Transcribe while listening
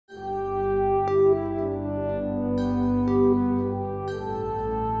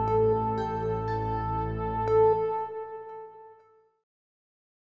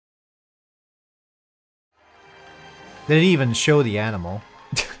They didn't even show the animal.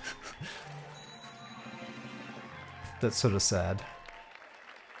 That's sort of sad.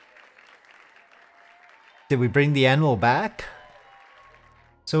 Did we bring the animal back?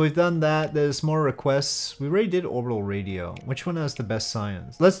 So we've done that. There's more requests. We already did orbital radio. Which one has the best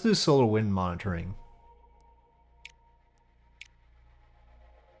science? Let's do solar wind monitoring.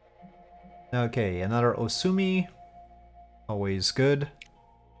 Okay, another Osumi. Always good.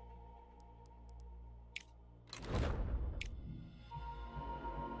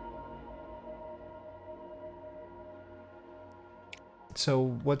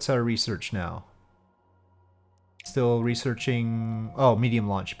 So what's our research now? Still researching... Oh, medium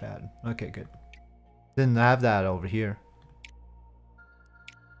launch pad. Okay, good. Didn't have that over here.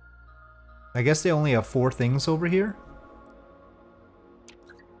 I guess they only have 4 things over here?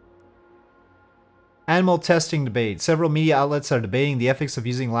 Animal testing debate. Several media outlets are debating the ethics of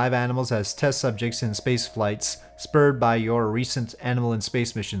using live animals as test subjects in space flights, spurred by your recent Animal in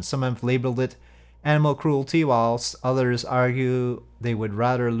Space mission. Some have labeled it animal cruelty, whilst others argue they would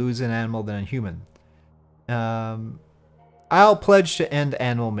rather lose an animal than a human. I'll pledge to end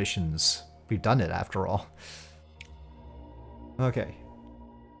animal missions. We've done it after all. Okay.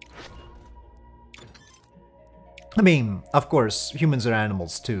 I mean, of course, humans are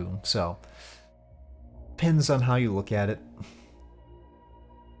animals too, so... Depends on how you look at it.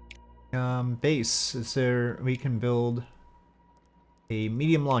 Base. Is there... We can build a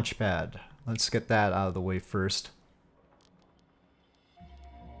medium launch pad. Let's get that out of the way first.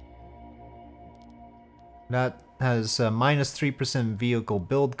 That has minus 3% vehicle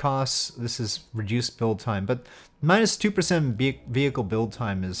build costs. This is reduced build time, but minus 2% vehicle build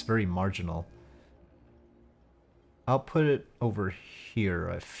time is very marginal. I'll put it over here,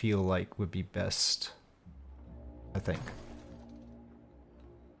 I feel like would be best. I think.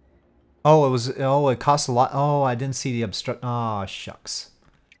 Oh, it was... Oh, it costs a lot. Oh, I didn't see the obstruct... Oh, shucks.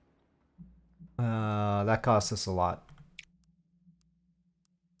 That cost us a lot.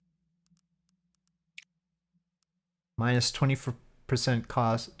 Minus 20%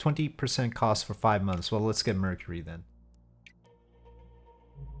 cost, 20% cost for 5 months. Well, let's get Mercury then.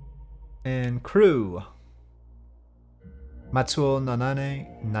 And crew. Matsuo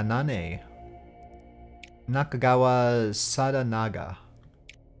Nanane. Nakagawa Sadanaga.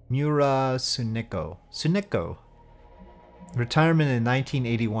 Mura Suneko. Retirement in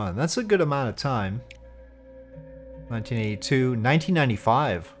 1981. That's a good amount of time. 1982.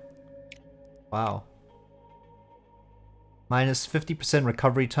 1995. Wow. Minus 50%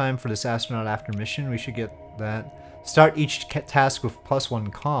 recovery time for this astronaut after mission. We should get that. Start each task with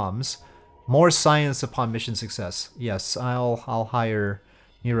 +1 comms. More science upon mission success. Yes, I'll hire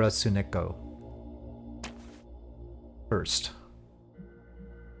Mura Suneko first.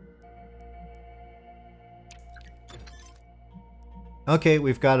 Okay,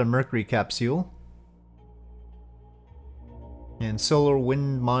 we've got a Mercury capsule. And solar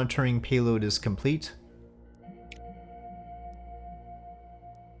wind monitoring payload is complete.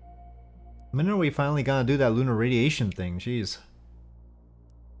 When are we finally gonna do that lunar radiation thing? Jeez.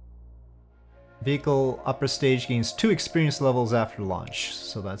 Vehicle upper stage gains 2 experience levels after launch,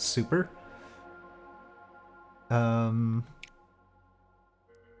 so that's super.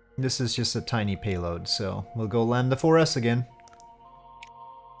 This is just a tiny payload, so we'll go Lambda 4S again.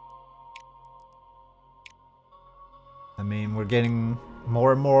 I mean, we're getting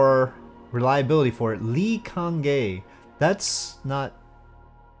more and more reliability for it. Lee Kange. That's not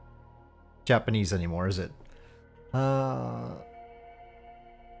Japanese anymore, is it? Not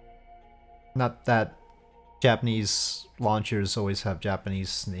that Japanese launchers always have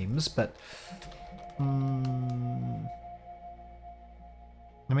Japanese names, but... I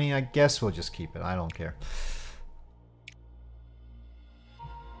mean, I guess we'll just keep it. I don't care.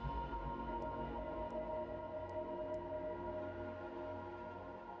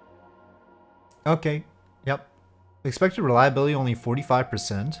 Okay, yep. Expected reliability only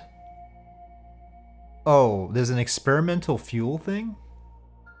 45%. Oh, there's an experimental fuel thing?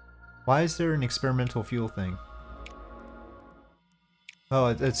 Why is there an experimental fuel thing? Oh,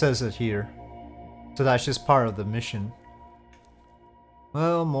 it says it here. So that's just part of the mission.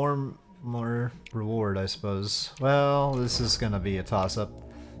 Well, more reward, I suppose. Well, this is gonna be a toss-up.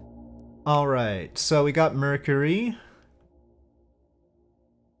 Alright, so we got Mercury.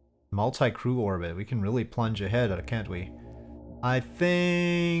 Multi-crew orbit. We can really plunge ahead, can't we? I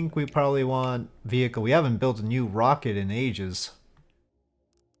think we probably want vehicle. We haven't built a new rocket in ages.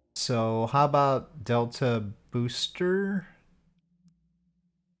 So how about Delta Booster?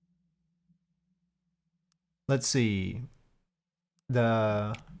 Let's see.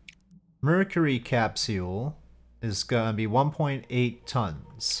 The Mercury capsule is gonna be 1.8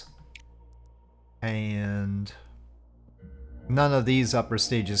 tons. And none of these upper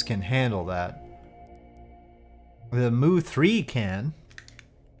stages can handle that. The Mu 3 can,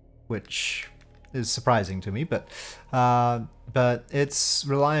 which is surprising to me, but its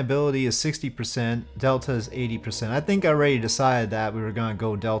reliability is 60%, Delta is 80%. I think I already decided that we were gonna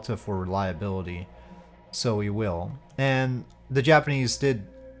go Delta for reliability, so we will. And the Japanese did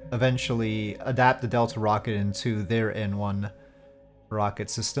eventually adapt the Delta rocket into their N1 rocket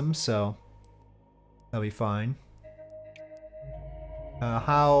system, so that'll be fine.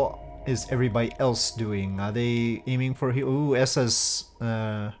 How is everybody else doing? Are they aiming for... Ooh, ESA's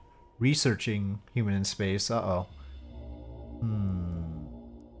researching human in space. Uh-oh.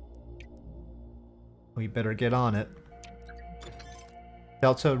 We better get on it.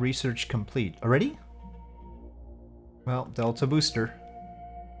 Delta research complete. Already? Well, Delta booster.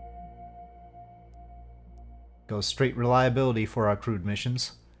 Go straight reliability for our crewed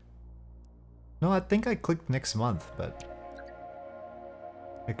missions. No, I think I clicked next month, but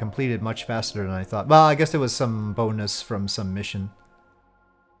it completed much faster than I thought. Well, I guess there was some bonus from some mission.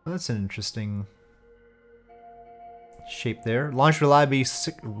 Well, that's an interesting shape there. Launch reliability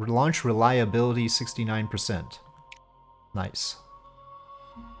 69%. Nice.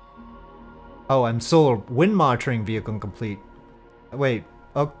 Oh, and solar wind monitoring vehicle complete. Wait,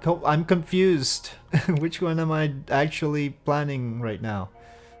 oh, I'm confused. Which one am I actually planning right now?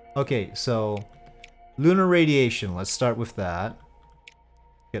 Okay, so lunar radiation. Let's start with that.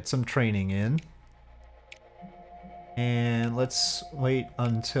 Get some training in. And let's wait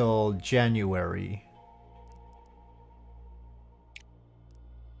until January.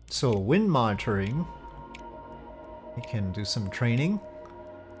 So wind monitoring. We can do some training.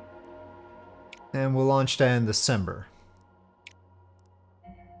 And we'll launch that in December.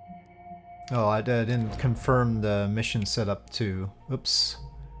 Oh, I didn't confirm the mission setup too. Oops.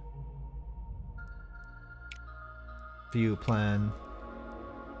 View plan.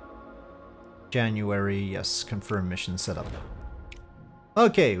 January, yes, confirm mission setup.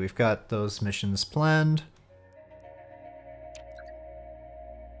 Okay, we've got those missions planned.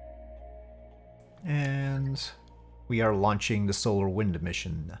 And we are launching the solar wind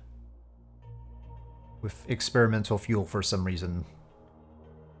mission. With experimental fuel for some reason.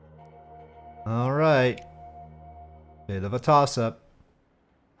 Alright. Bit of a toss-up.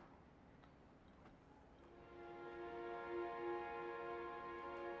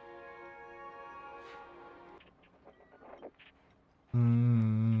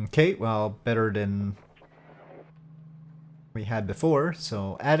 Okay, well, better than we had before,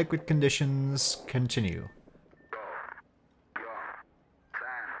 so adequate conditions continue.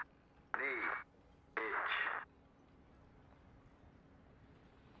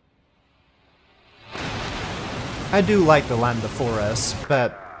 I do like the Lambda 4S,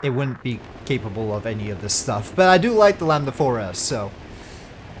 but it wouldn't be capable of any of this stuff. But I do like the Lambda 4S, so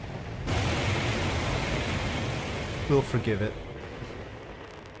we'll forgive it.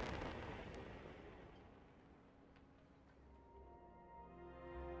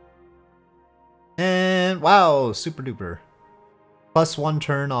 And wow, super duper. +1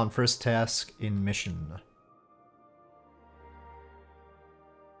 turn on first task in mission.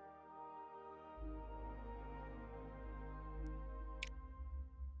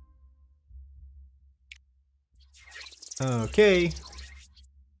 Okay.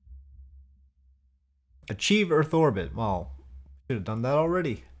 Achieve Earth orbit. Well, should have done that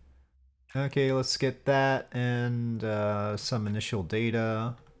already. Okay, let's get that and some initial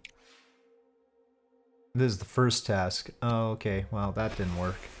data. This is the first task. Oh, okay. Well, that didn't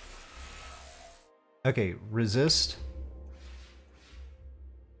work. Okay, resist.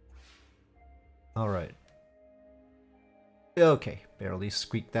 Alright. Okay, barely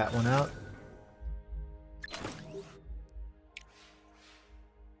squeaked that one out.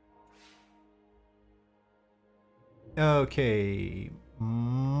 Okay,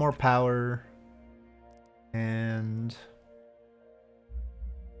 more power. And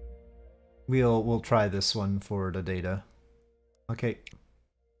we'll try this one for the data. Okay.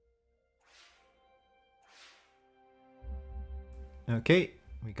 Okay,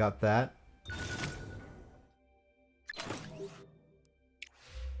 we got that.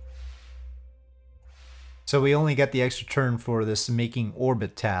 So we only get the extra turn for this making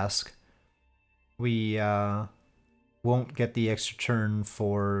orbit task. We won't get the extra turn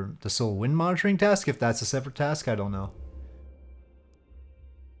for the solar wind monitoring task, if that's a separate task, I don't know.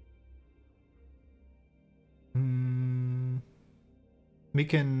 We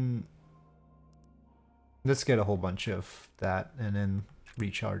can... Let's get a whole bunch of that and then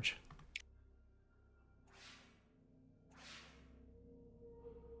recharge.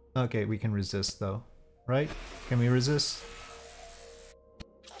 Okay, we can resist though, right? Can we resist?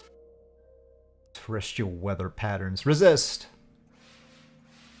 Terrestrial weather patterns. Resist!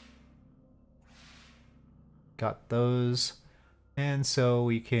 Got those. And so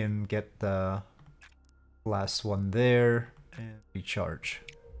we can get the last one there and recharge.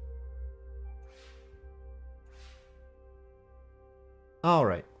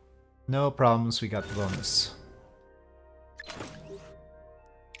 Alright. No problems, we got the bonus.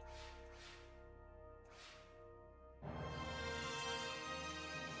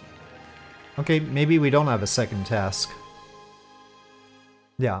 Okay, maybe we don't have a second task.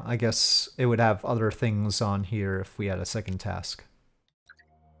 Yeah, I guess it would have other things on here if we had a second task.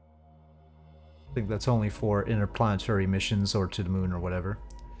 I think that's only for interplanetary missions or to the moon or whatever.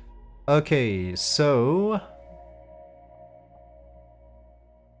 Okay, so...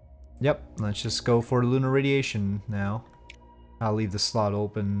 Yep, let's just go for lunar radiation now. I'll leave the slot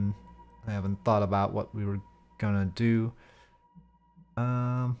open. I haven't thought about what we were gonna do.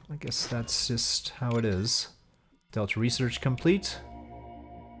 I guess that's just how it is. Delta research complete.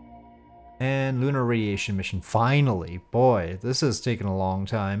 And lunar radiation mission. Finally! Boy, this has taken a long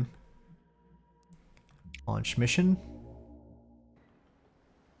time. Launch mission.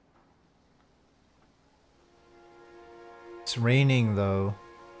 It's raining though.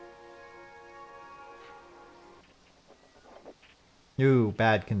 Ooh,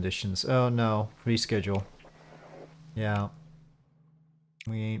 bad conditions. Oh no, reschedule. Yeah.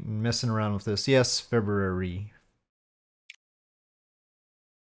 We ain't messing around with this. Yes, February.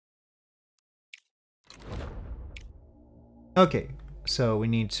 Okay, so we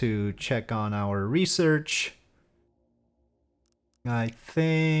need to check on our research. I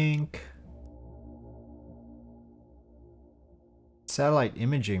think... satellite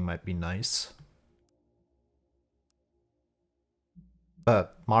imaging might be nice.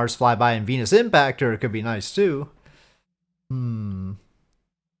 But Mars flyby and Venus impactor could be nice too.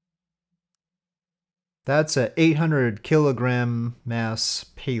 That's a 800 kilogram mass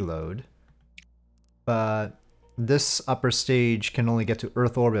payload. But this upper stage can only get to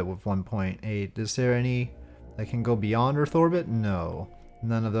Earth orbit with 1.8. Is there any that can go beyond Earth orbit? No.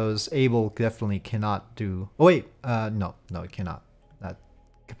 None of those. Able definitely cannot do... oh wait, no, it cannot. That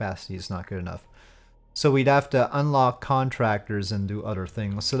capacity is not good enough. So we'd have to unlock contractors and do other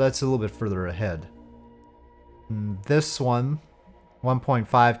things, so that's a little bit further ahead. This one,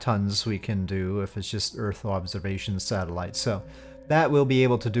 1.5 tons we can do if it's just Earth observation satellite, so that we'll be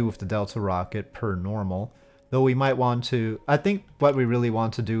able to do with the Delta rocket per normal. Though we might want to... I think what we really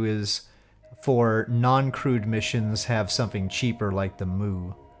want to do is, for non-crewed missions, have something cheaper like the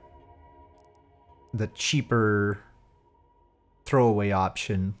Mu. The cheaper throwaway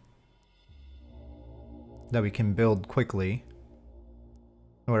option that we can build quickly.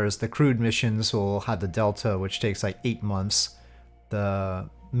 Whereas the crewed missions will have the Delta, which takes like 8 months. The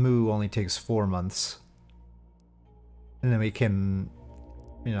Mu only takes 4 months. And then we can,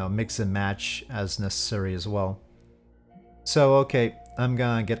 you know, mix and match as necessary as well. So, okay, I'm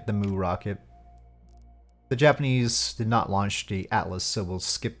gonna get the Mu rocket. The Japanese did not launch the Atlas, so we'll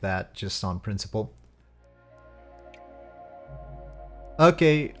skip that just on principle.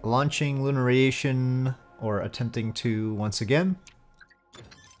 Okay, launching lunar radiation, or attempting to once again.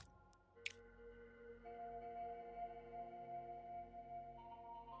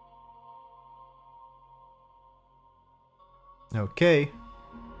 Okay.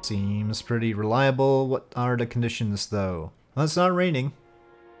 Seems pretty reliable. What are the conditions though? Well, it's not raining.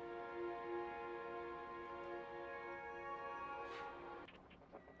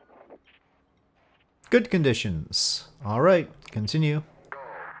 Good conditions. Alright, continue.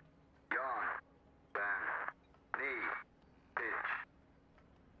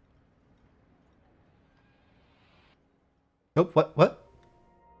 Oh, what?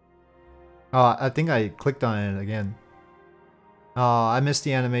 Oh, I think I clicked on it again. Oh, I missed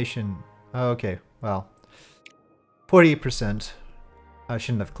the animation. Oh, okay, well. 48%. I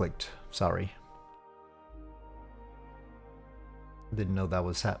shouldn't have clicked. Sorry. Didn't know that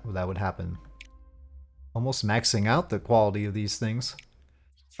was that would happen. Almost maxing out the quality of these things.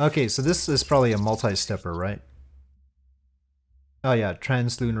 Okay, so this is probably a multi-stepper, right? Oh yeah,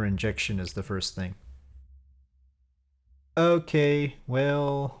 translunar injection is the first thing. Okay,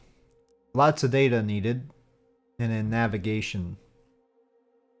 well, lots of data needed. And then navigation.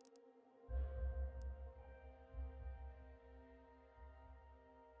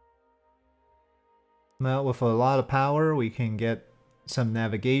 Well, with a lot of power, we can get some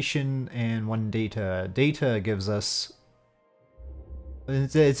navigation and one data. Data gives us...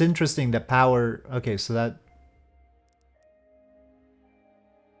 It's interesting that power... Okay, so that...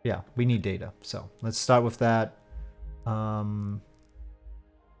 Yeah, we need data. So let's start with that. We'll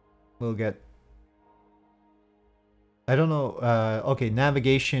get... I don't know. Okay,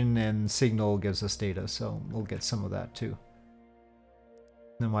 navigation and signal gives us data, so we'll get some of that too.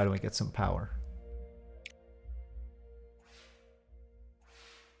 Then why don't we get some power?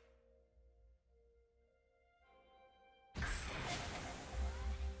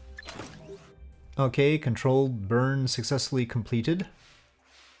 Okay, controlled burn successfully completed.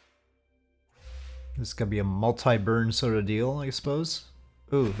 This is gonna be a multi-burn sort of deal, I suppose.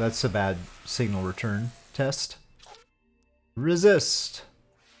 Ooh, that's a bad signal return test. Resist!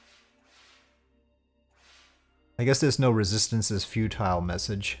 I guess there's no resistance is futile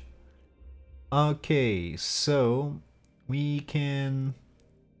message. Okay, so we can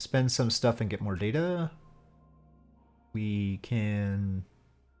spend some stuff and get more data. We can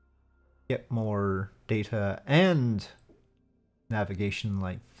get more data and navigation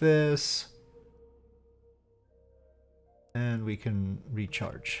like this. And we can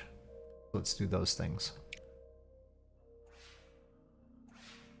recharge. Let's do those things.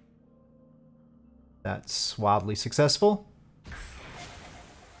 That's wildly successful.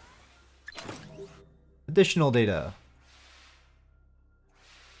 Additional data.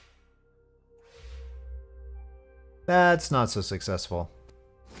 That's not so successful.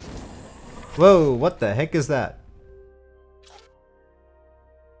 Whoa, what the heck is that?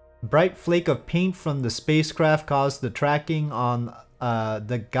 Bright flake of paint from the spacecraft caused the tracking on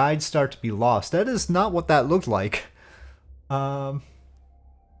the guide star to be lost. That is not what that looked like.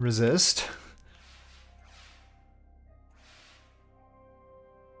 Resist.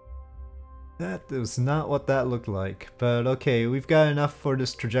 That was not what that looked like. But okay, we've got enough for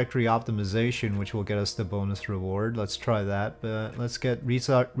this trajectory optimization, which will get us the bonus reward. Let's try that. But let's get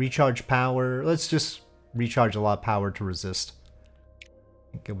recharge power. Let's just recharge a lot of power to resist.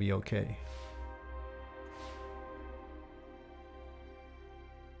 I think it'll be okay.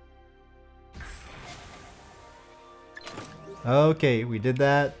 Okay, we did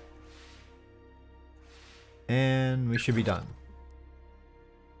that. And we should be done.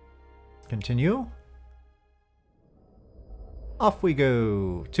 Continue. Off we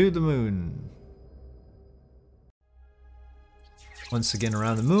go to the moon. Once again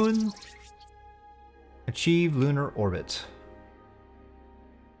around the moon. Achieve lunar orbit.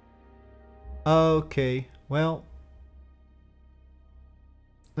 Okay, well,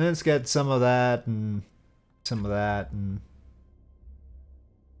 let's get some of that and some of that and...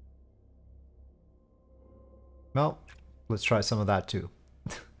 Well, let's try some of that too.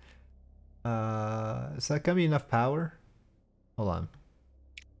 Is that gonna be enough power? Hold on.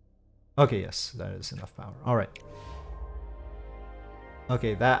 Okay, yes, that is enough power. Alright.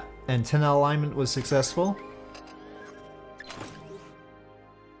 Okay, that antenna alignment was successful.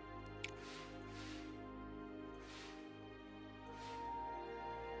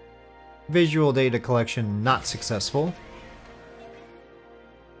 Visual data collection not successful.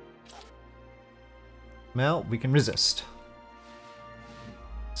 Well, we can resist.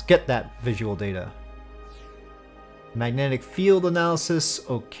 Let's get that visual data. Magnetic field analysis,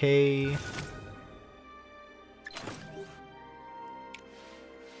 okay.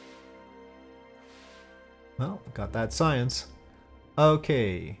 Well, got that science.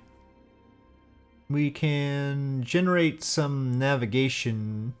 Okay. We can generate some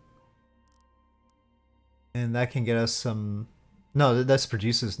navigation. And that can get us some... No, that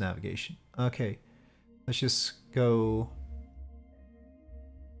produces navigation. Okay. Let's just go...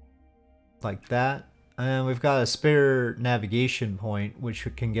 like that. And we've got a spare navigation point, which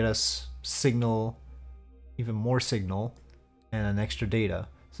can get us signal, even more signal, and an extra data.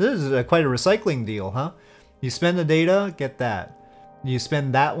 So this is quite a recycling deal, huh? You spend the data, get that. You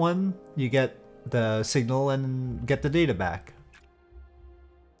spend that one, you get the signal and get the data back.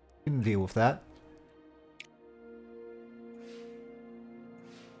 You can deal with that.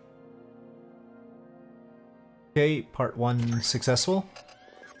 Okay, part 1 successful.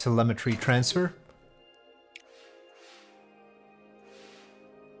 Telemetry transfer.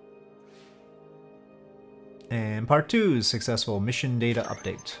 And part 2 is successful. Mission data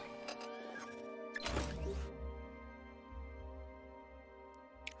update.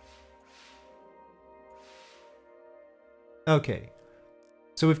 Okay.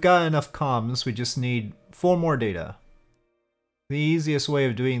 So we've got enough comms, we just need 4 more data. The easiest way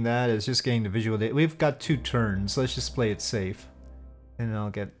of doing that is just getting the visual data. We've got 2 turns, let's just play it safe. And I'll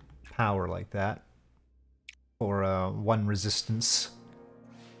get power like that. Or 1 resistance.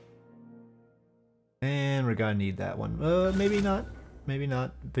 And we're gonna need that one. Maybe not. Maybe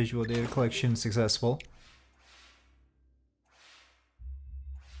not. Visual data collection successful.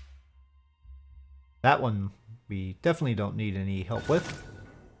 That one we definitely don't need any help with.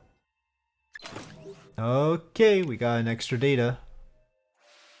 Okay, we got an extra data.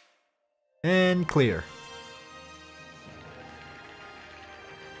 And clear.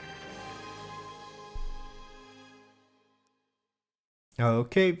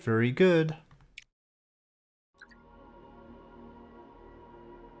 Okay, very good.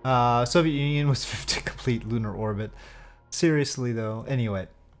 Soviet Union was 50 complete lunar orbit. Seriously though, anyway.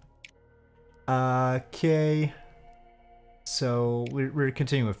 Okay. So we're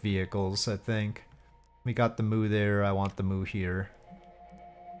continuing with vehicles, I think. We got the Mu there, I want the Mu here.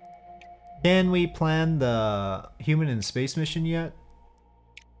 Can we plan the human in space mission yet?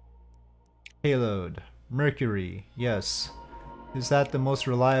 Payload. Mercury, yes. Is that the most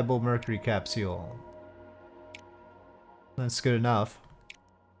reliable Mercury capsule? That's good enough.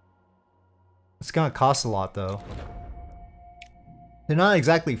 It's gonna cost a lot though. They're not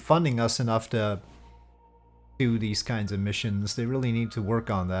exactly funding us enough to do these kinds of missions. They really need to work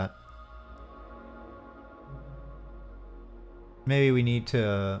on that. Maybe we need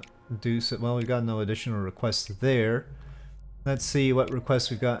to do so. Well, we've got no additional requests there. Let's see what requests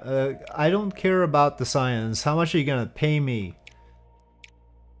we've got. I don't care about the science. How much are you gonna pay me?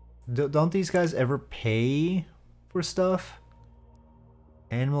 Don't these guys ever pay for stuff?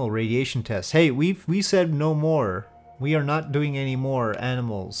 Animal radiation tests. Hey, we said no more. We are not doing any more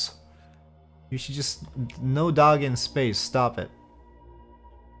animals. You should just... No dog in space. Stop it.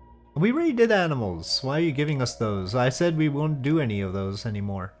 We already did animals. Why are you giving us those? I said we won't do any of those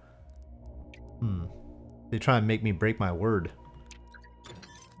anymore. They try and make me break my word.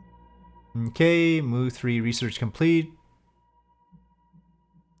 Okay, Mu 3 research complete.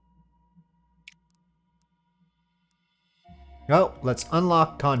 Well, let's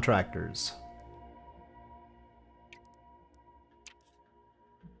unlock contractors.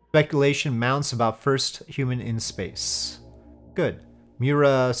 Speculation mounts about first human in space. Good.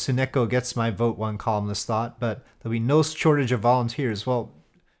 Mura Tsuneko gets my vote, one columnist thought, but there'll be no shortage of volunteers. Well,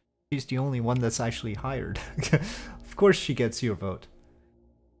 she's the only one that's actually hired. Of course she gets your vote.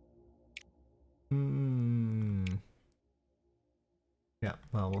 Yeah,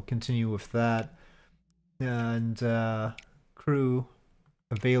 well, we'll continue with that. And, crew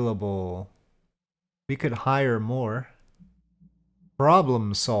available. We could hire more.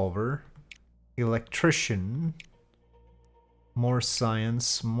 Problem solver. Electrician. More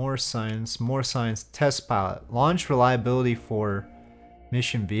science, more science, more science. Test pilot. Launch reliability for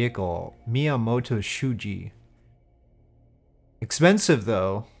mission vehicle. Miyamoto Shuji. Expensive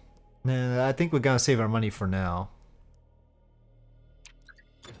though. Nah, I think we're gonna save our money for now.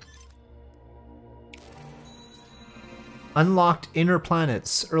 Unlocked inner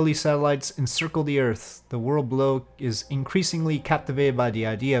planets. Early satellites encircle the Earth. The world below is increasingly captivated by the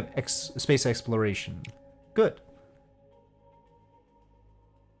idea of space exploration. Good.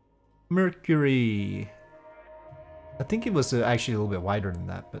 Mercury. I think it was actually a little bit wider than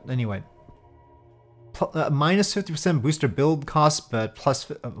that, but anyway. Minus 50% booster build cost, but plus...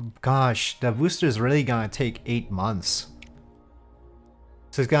 gosh, the booster is really gonna take 8 months.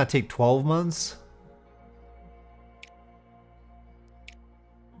 So it's gonna take 12 months?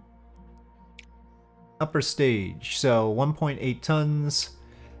 Upper stage, so 1.8 tons,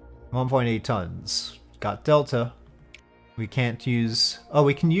 1.8 tons. Got Delta. We can't use... oh,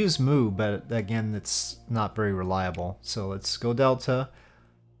 we can use Mu, but again, it's not very reliable. So let's go Delta.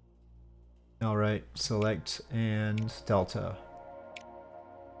 Alright, select and Delta.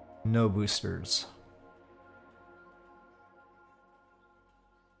 No boosters.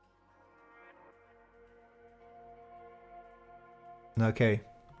 Okay.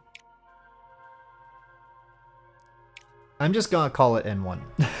 I'm just gonna call it N1.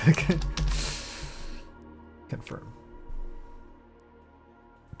 Confirm.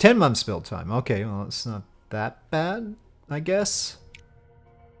 10 months build time. Okay, well, it's not that bad, I guess.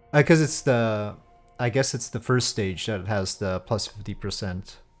 Because it's the... I guess it's the first stage that has the plus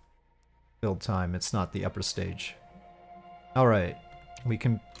 50% build time. It's not the upper stage. Alright. We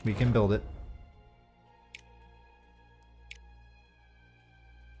can build it.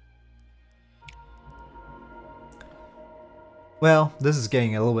 Well, this is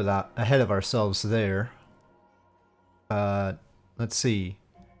getting a little bit ahead of ourselves there. Let's see.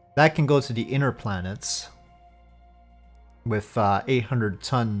 That can go to the inner planets with 800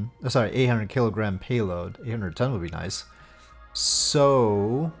 kilogram payload. 800 ton would be nice.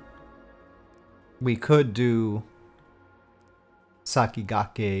 So we could do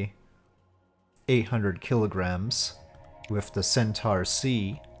Sakigake 800 kilograms with the Centaur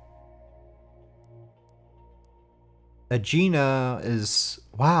C. Agena is...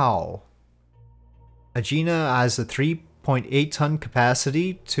 wow. Agena has a 3.8 ton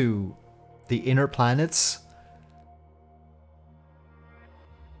capacity to the inner planets.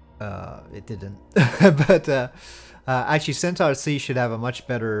 It didn't. But actually Centaur C should have a much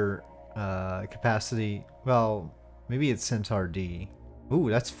better capacity. Well, maybe it's Centaur D. Ooh,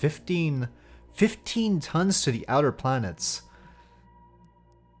 that's 15 tons to the outer planets.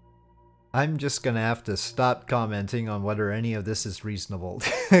 I'm just gonna have to stop commenting on whether any of this is reasonable.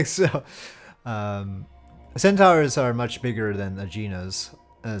 So, Centaurs are much bigger than Agenas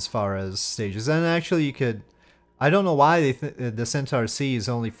as far as stages. And actually you could... I don't know why the Centaur C is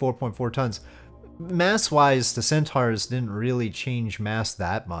only 4.4 tons. Mass-wise, the Centaurs didn't really change mass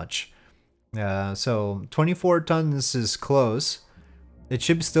that much. So 24 tons is close. It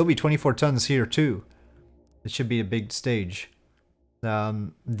should still be 24 tons here too. It should be a big stage.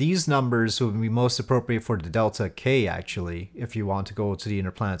 These numbers would be most appropriate for the Delta K actually, if you want to go to the inner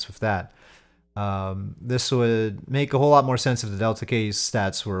planets with that. This would make a whole lot more sense if the Delta K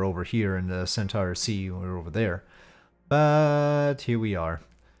stats were over here and the Centaur C were over there. But here we are.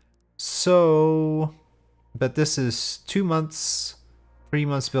 So, but this is 2 months, 3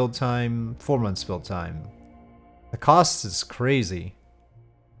 months build time, 4 months build time. The cost is crazy.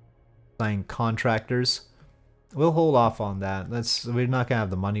 Buying contractors. We'll hold off on that. We're not gonna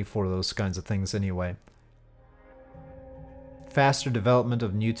have the money for those kinds of things anyway. Faster development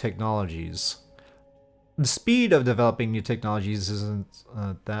of new technologies. The speed of developing new technologies isn't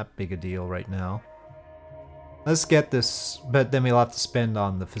that big a deal right now. Let's get this, but then we'll have to spend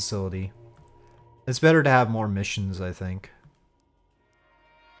on the facility. It's better to have more missions, I think.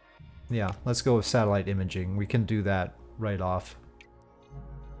 Yeah, let's go with satellite imaging. We can do that right off.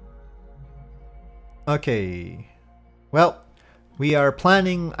 Okay. Well, we are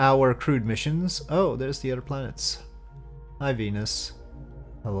planning our crewed missions. Oh, there's the other planets. Hi, Venus.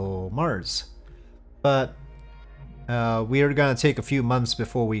 Hello, Mars. But we are going to take a few months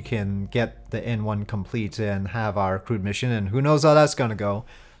before we can get the N1 complete and have our crewed mission, and who knows how that's going to go.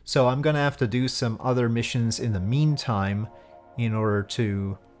 So I'm going to have to do some other missions in the meantime in order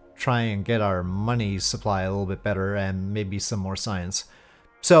to try and get our money supply a little bit better and maybe some more science.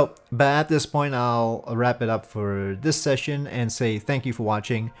 So, but at this point I'll wrap it up for this session and say thank you for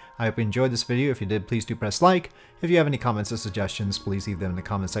watching. I hope you enjoyed this video. If you did, please do press like. If you have any comments or suggestions, please leave them in the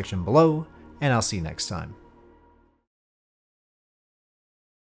comment section below, and I'll see you next time.